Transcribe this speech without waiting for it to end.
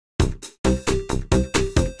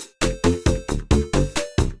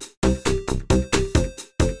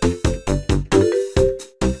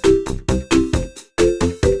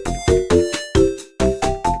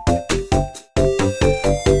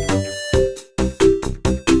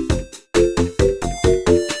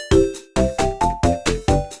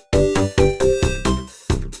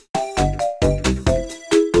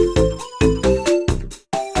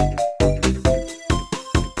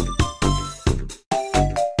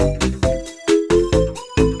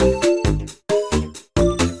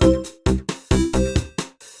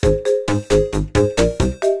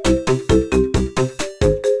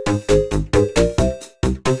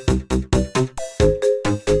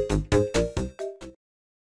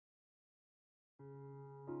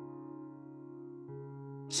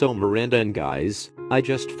So Miranda and guys, I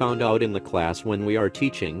just found out in the class when we are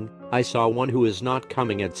teaching, I saw one who is not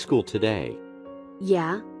coming at school today.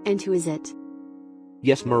 Yeah, and who is it?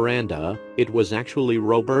 Yes, Miranda, it was actually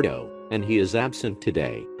Roberto, and he is absent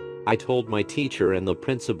today. I told my teacher and the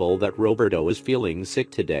principal that Roberto is feeling sick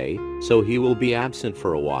today, so he will be absent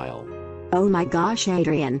for a while. Oh my gosh,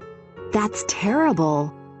 Adrian. That's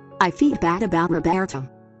terrible. I feel bad about Roberto.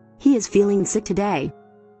 He is feeling sick today.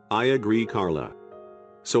 I agree, Carla.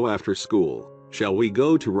 So after school, shall we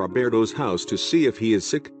go to Roberto's house to see if he is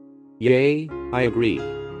sick? Yay, I agree.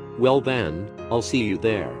 Well then, I'll see you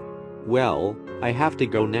there. Well, I have to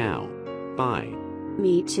go now. Bye.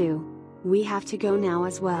 Me too. We have to go now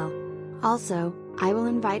as well. Also, I will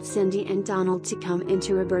invite Cindy and Donald to come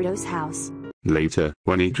into Roberto's house. Later,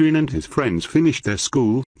 when Adrian and his friends finished their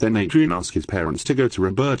school, then Adrian asked his parents to go to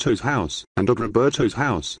Roberto's house, and at Roberto's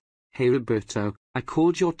house. Hey Roberto, I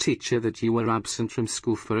called your teacher that you were absent from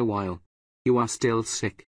school for a while. You are still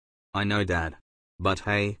sick. I know, Dad. But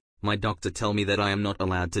hey, my doctor tell me that I am not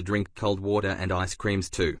allowed to drink cold water and ice creams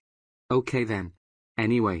too. Okay then.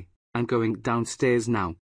 Anyway, I'm going downstairs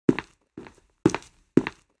now.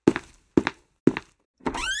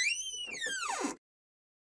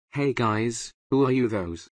 Hey guys, who are you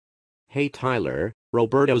those? Hey Tyler,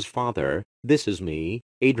 Roberto's father, this is me,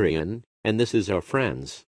 Adrian, and this is our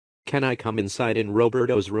friends. Can I come inside in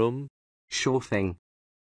Roberto's room? Sure thing.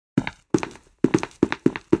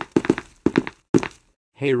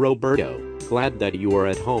 Hey Roberto, glad that you are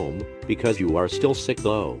at home, because you are still sick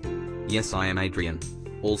though. Yes, I am, Adrian.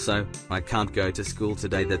 Also, I can't go to school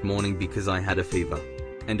today that morning because I had a fever.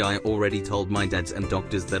 And I already told my dads and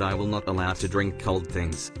doctors that I will not allow to drink cold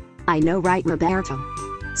things. I know, right, Roberto?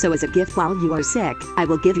 So as a gift while you are sick, I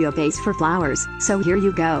will give you a vase for flowers, so here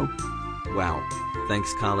you go. Wow.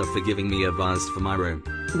 Thanks, Carla, for giving me a vase for my room.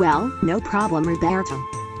 Well, no problem, Roberto.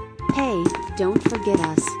 Hey, don't forget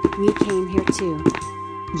us. We came here too.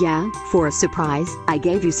 Yeah, for a surprise, I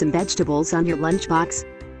gave you some vegetables on your lunchbox.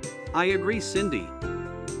 I agree, Cindy.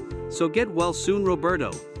 So get well soon,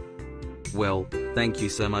 Roberto. Well, thank you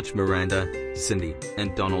so much, Miranda, Cindy,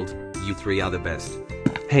 and Donald. You three are the best.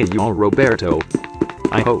 Hey y'all, Roberto.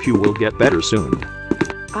 I hope you will get better soon.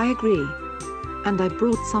 I agree. And I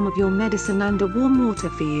brought some of your medicine and a warm water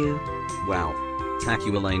for you. Wow.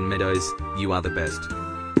 Tacualane Meadows, you are the best.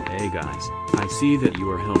 Hey guys, I see that you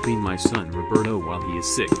are helping my son Roberto while he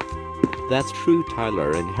is sick. That's true,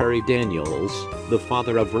 Tyler and Harry Daniels, the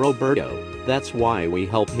father of Roberto. That's why we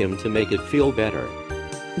help him to make it feel better.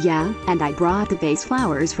 Yeah, and I brought the vase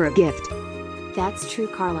flowers for a gift. That's true,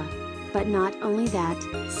 Carla. But not only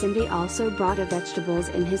that, Cindy also brought a vegetables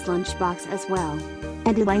in his lunchbox as well.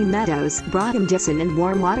 And Elaine Meadows brought him medicine and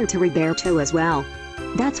warm water to Roberto as well.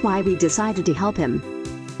 That's why we decided to help him.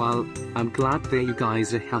 Well, I'm glad that you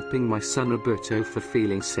guys are helping my son Roberto for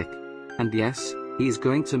feeling sick. And yes, he's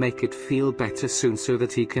going to make it feel better soon so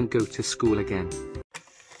that he can go to school again.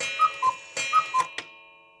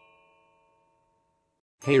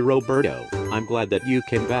 Hey Roberto, I'm glad that you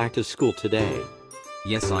came back to school today.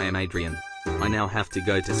 Yes, I am, Adrian. I now have to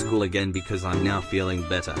go to school again because I'm now feeling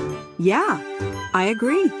better. Yeah, I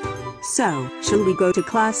agree. So, shall we go to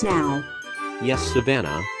class now? Yes,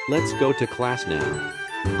 Savannah, let's go to class now.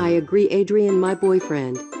 I agree, Adrian, my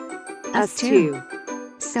boyfriend. Us too.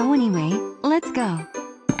 So anyway, let's go.